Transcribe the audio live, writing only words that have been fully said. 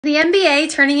The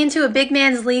NBA turning into a big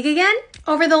man's league again?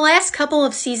 Over the last couple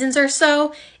of seasons or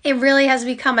so, it really has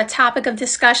become a topic of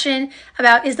discussion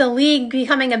about is the league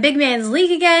becoming a big man's league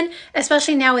again,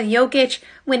 especially now with Jokic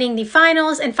winning the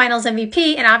finals and finals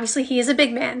MVP, and obviously he is a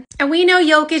big man. And we know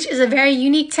Jokic is a very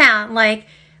unique talent.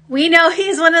 We know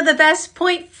he's one of the best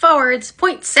point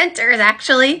centers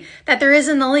actually, that there is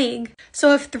in the league.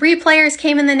 So if 3 players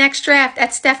came in the next draft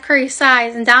at Steph Curry's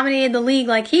size and dominated the league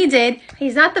like he did,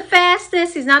 he's not the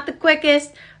fastest, he's not the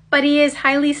quickest, but he is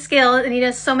highly skilled and he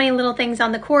does so many little things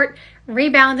on the court.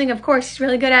 Rebounding, of course, he's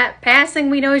really good at. Passing,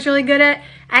 we know he's really good at.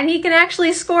 And he can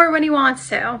actually score when he wants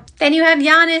to. Then you have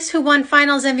Giannis, who won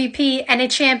Finals MVP and a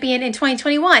champion in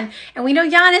 2021. And we know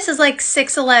Giannis is like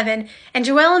 6'11". And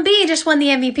Joel Embiid just won the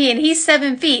MVP and he's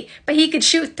 7 feet. But he could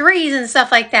shoot threes and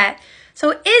stuff like that.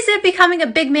 So is it becoming a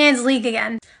big man's league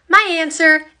again? My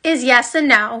answer is yes and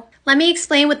no. Let me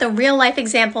explain with a real life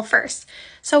example first.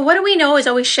 So what do we know is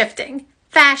always shifting?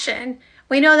 Fashion.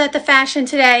 We know that the fashion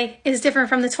today is different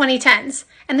from the 2010s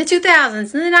and the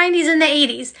 2000s and the 90s and the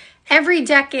 80s. Every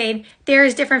decade, there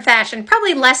is different fashion.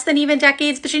 Probably less than even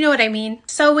decades, but you know what I mean.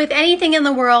 So with anything in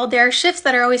the world, there are shifts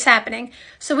that are always happening.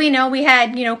 So we know we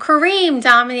had, Kareem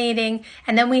dominating,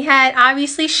 and then we had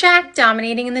obviously Shaq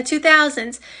dominating in the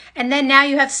 2000s. And then now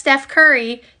you have Steph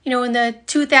Curry, in the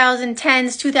 2010s,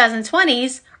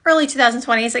 2020s, early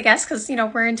 2020s, I guess, because,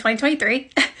 we're in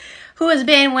 2023. Who has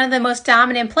been one of the most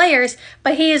dominant players,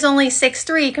 but he is only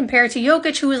 6'3" compared to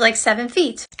Jokic, who is like 7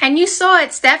 feet. And you saw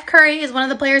it, Steph Curry is one of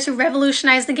the players who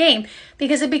revolutionized the game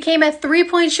because it became a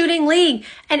 3-point shooting league.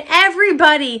 And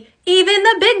everybody, even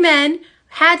the big men,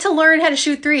 had to learn how to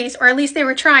shoot threes, or at least they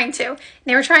were trying to.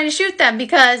 They were trying to shoot them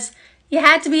because you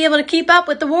had to be able to keep up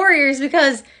with the Warriors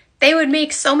because they would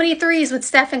make so many threes with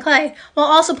Steph and Klay, while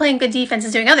also playing good defense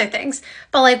and doing other things.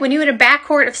 But when you had a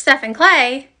backcourt of Steph and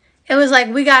Klay, it was like,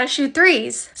 we got to shoot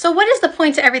threes. So what is the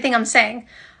point to everything I'm saying?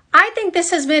 I think this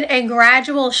has been a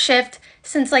gradual shift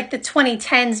since the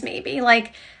 2010s maybe.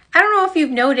 I don't know if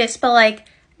you've noticed, but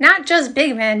not just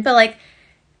big men, but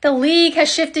the league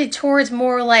has shifted towards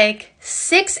more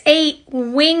 6'8"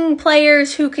 wing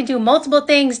players who can do multiple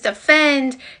things,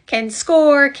 defend, can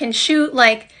score, can shoot.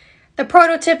 The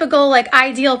prototypical,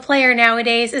 ideal player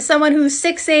nowadays is someone who's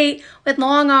 6'8", with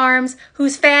long arms,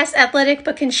 who's fast, athletic,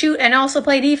 but can shoot and also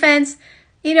play defense.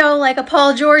 Like a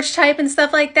Paul George type and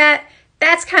stuff like that.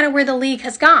 That's kind of where the league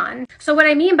has gone. So what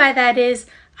I mean by that is,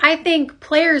 I think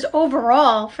players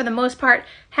overall, for the most part,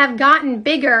 have gotten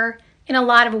bigger in a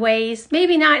lot of ways.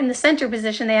 Maybe not in the center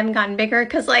position, they haven't gotten bigger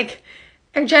because,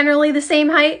 they're generally the same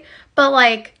height.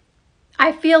 But,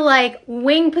 I feel like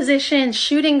wing positions,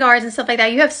 shooting guards and stuff like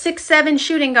that. You have 6'7"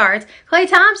 shooting guards. Klay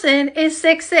Thompson is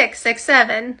 6'6",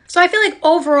 6'7". So I feel like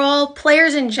overall,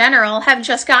 players in general have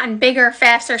just gotten bigger,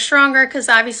 faster, stronger, because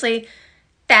obviously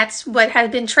that's what has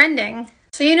been trending.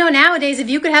 So nowadays, if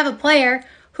you could have a player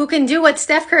who can do what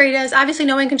Steph Curry does, obviously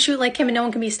no one can shoot like him and no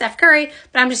one can be Steph Curry,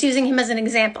 but I'm just using him as an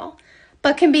example.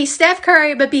 But can be Steph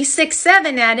Curry, but be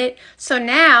 6'7" at it, so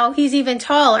now he's even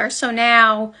taller. So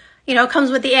now,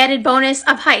 comes with the added bonus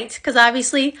of height, because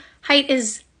obviously height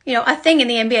is, a thing in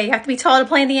the NBA. You have to be tall to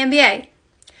play in the NBA.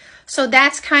 So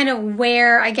that's kind of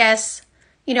where, I guess,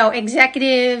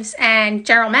 executives and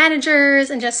general managers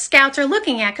and just scouts are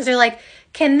looking at, because they're like,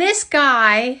 can this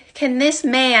guy, can this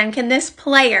man, can this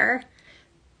player,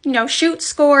 shoot,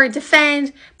 score,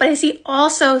 defend, but is he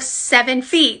also 7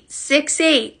 feet,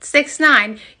 6'8",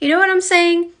 6'9"? You know what I'm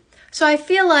saying? So I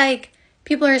feel like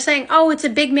people are saying, oh, it's a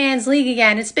big man's league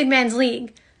again. It's big man's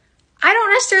league. I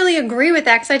don't necessarily agree with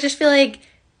that because I just feel like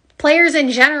players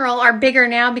in general are bigger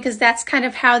now because that's kind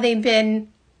of how they've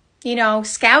been,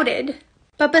 scouted.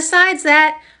 But besides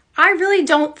that, I really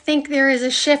don't think there is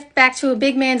a shift back to a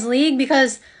big man's league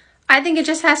because I think it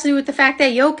just has to do with the fact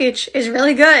that Jokic is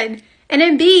really good and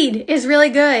Embiid is really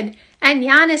good and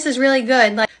Giannis is really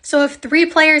good. So if 3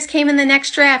 players came in the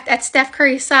next draft at Steph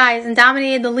Curry's size and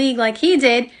dominated the league like he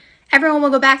did, everyone will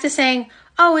go back to saying,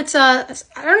 oh,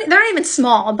 they're not even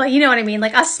small, but you know what I mean,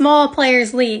 a small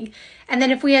players league. And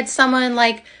then if we had someone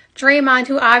like Draymond,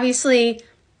 who obviously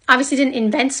didn't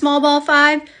invent small ball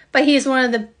 5, but he is one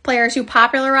of the players who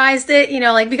popularized it,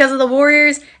 because of the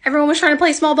Warriors, everyone was trying to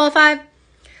play small ball 5.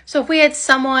 So if we had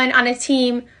someone on a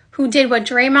team who did what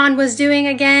Draymond was doing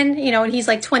again, and he's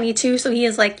 22, so he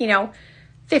has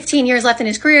 15 years left in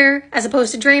his career, as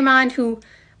opposed to Draymond, who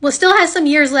still has some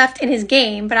years left in his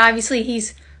game, but obviously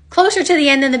he's closer to the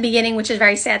end than the beginning, which is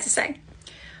very sad to say.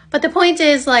 But the point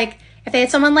is, If they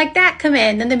had someone like that come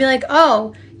in, then they'd be like,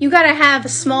 oh, you got to have a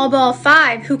small ball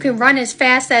 5 who can run as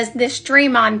fast as this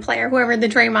Draymond player, whoever the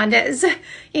Draymond is,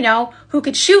 who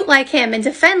could shoot like him and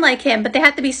defend like him, but they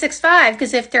have to be 6'5",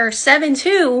 because if they're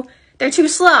 7'2", they're too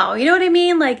slow. You know what I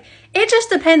mean? Like, it just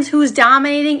depends who's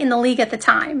dominating in the league at the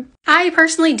time. I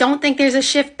personally don't think there's a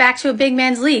shift back to a big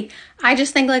man's league. I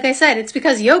just think, like I said, it's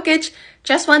because Jokic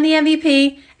just won the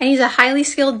MVP, and he's a highly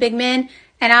skilled big man,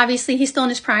 and obviously he's still in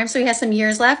his prime, so he has some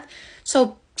years left.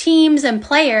 So teams and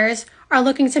players are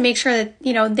looking to make sure that,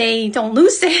 they don't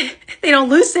lose to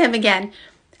him again.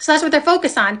 So that's what they're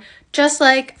focused on. Just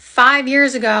like 5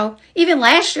 years ago, even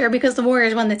last year, because the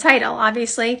Warriors won the title,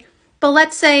 obviously. But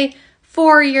let's say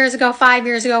 4 years ago, 5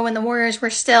 years ago, when the Warriors were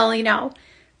still,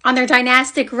 on their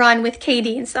dynastic run with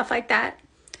KD and stuff like that.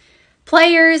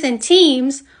 Players and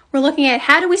teams were looking at,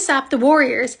 how do we stop the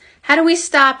Warriors? How do we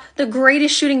stop the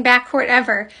greatest shooting backcourt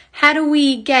ever? How do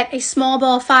we get a small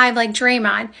ball 5 like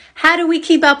Draymond? How do we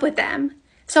keep up with them?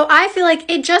 So I feel like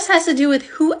it just has to do with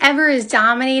whoever is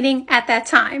dominating at that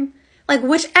time. Like,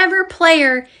 whichever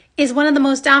player is one of the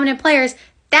most dominant players,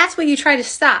 that's what you try to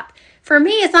stop. For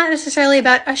me, it's not necessarily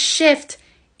about a shift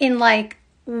in like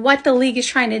what the league is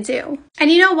trying to do. And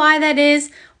you know why that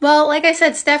is? Well, like I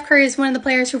said, Steph Curry is one of the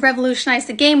players who revolutionized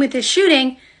the game with his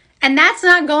shooting, and that's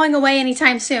not going away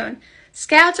anytime soon.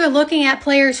 Scouts are looking at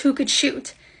players who could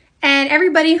shoot, and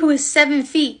everybody who is 7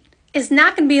 feet is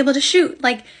not going to be able to shoot.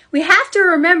 Like, we have to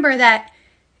remember that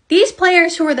these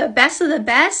players who are the best of the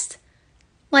best,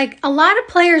 like, a lot of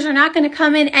players are not going to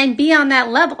come in and be on that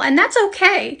level, and that's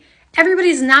okay.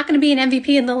 Everybody's not going to be an MVP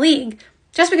in the league.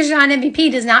 Just because you're not an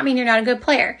MVP does not mean you're not a good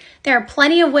player. There are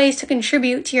plenty of ways to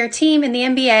contribute to your team in the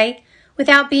NBA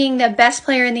without being the best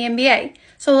player in the NBA.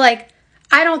 So, like,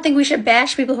 I don't think we should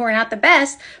bash people who are not the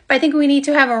best, but I think we need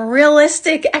to have a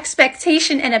realistic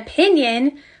expectation and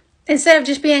opinion instead of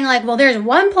just being like, well, there's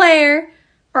one player,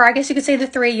 or I guess you could say the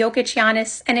 3, Jokic,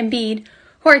 Giannis, and Embiid,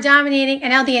 who are dominating,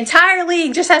 and now the entire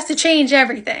league just has to change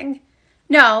everything.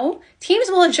 No, teams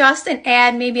will adjust and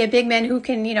add maybe a big man who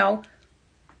can, not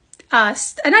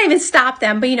even stop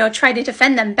them, but, try to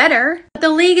defend them better. But the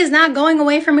league is not going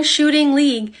away from a shooting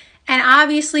league, and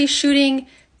obviously shooting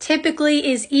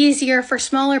typically is easier for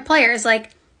smaller players.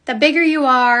 Like, the bigger you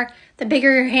are, the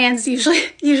bigger your hands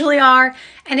usually are,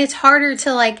 and it's harder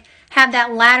to like have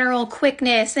that lateral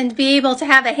quickness and be able to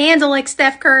have a handle like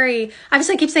Steph Curry.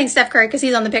 Obviously I keep saying Steph Curry because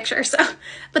he's on the picture, so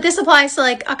but this applies to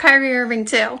like a Kyrie Irving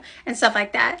too and stuff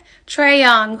like that. Trae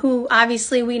Young, who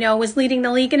obviously we know was leading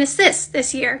the league in assists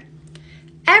this year.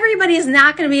 Everybody is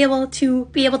not going to be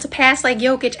able to pass like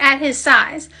Jokic at his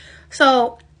size.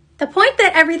 So the point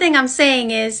that everything I'm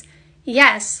saying is,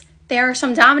 yes, there are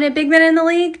some dominant big men in the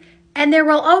league, and there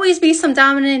will always be some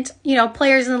dominant,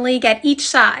 players in the league at each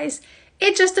size.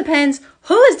 It just depends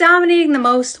who is dominating the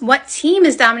most, what team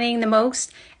is dominating the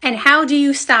most, and how do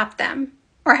you stop them,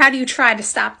 or how do you try to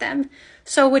stop them.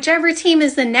 So whichever team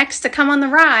is the next to come on the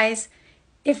rise,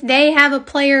 if they have a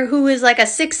player who is like a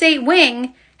 6'8"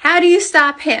 wing, how do you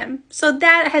stop him? So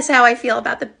that is how I feel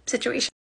about the situation.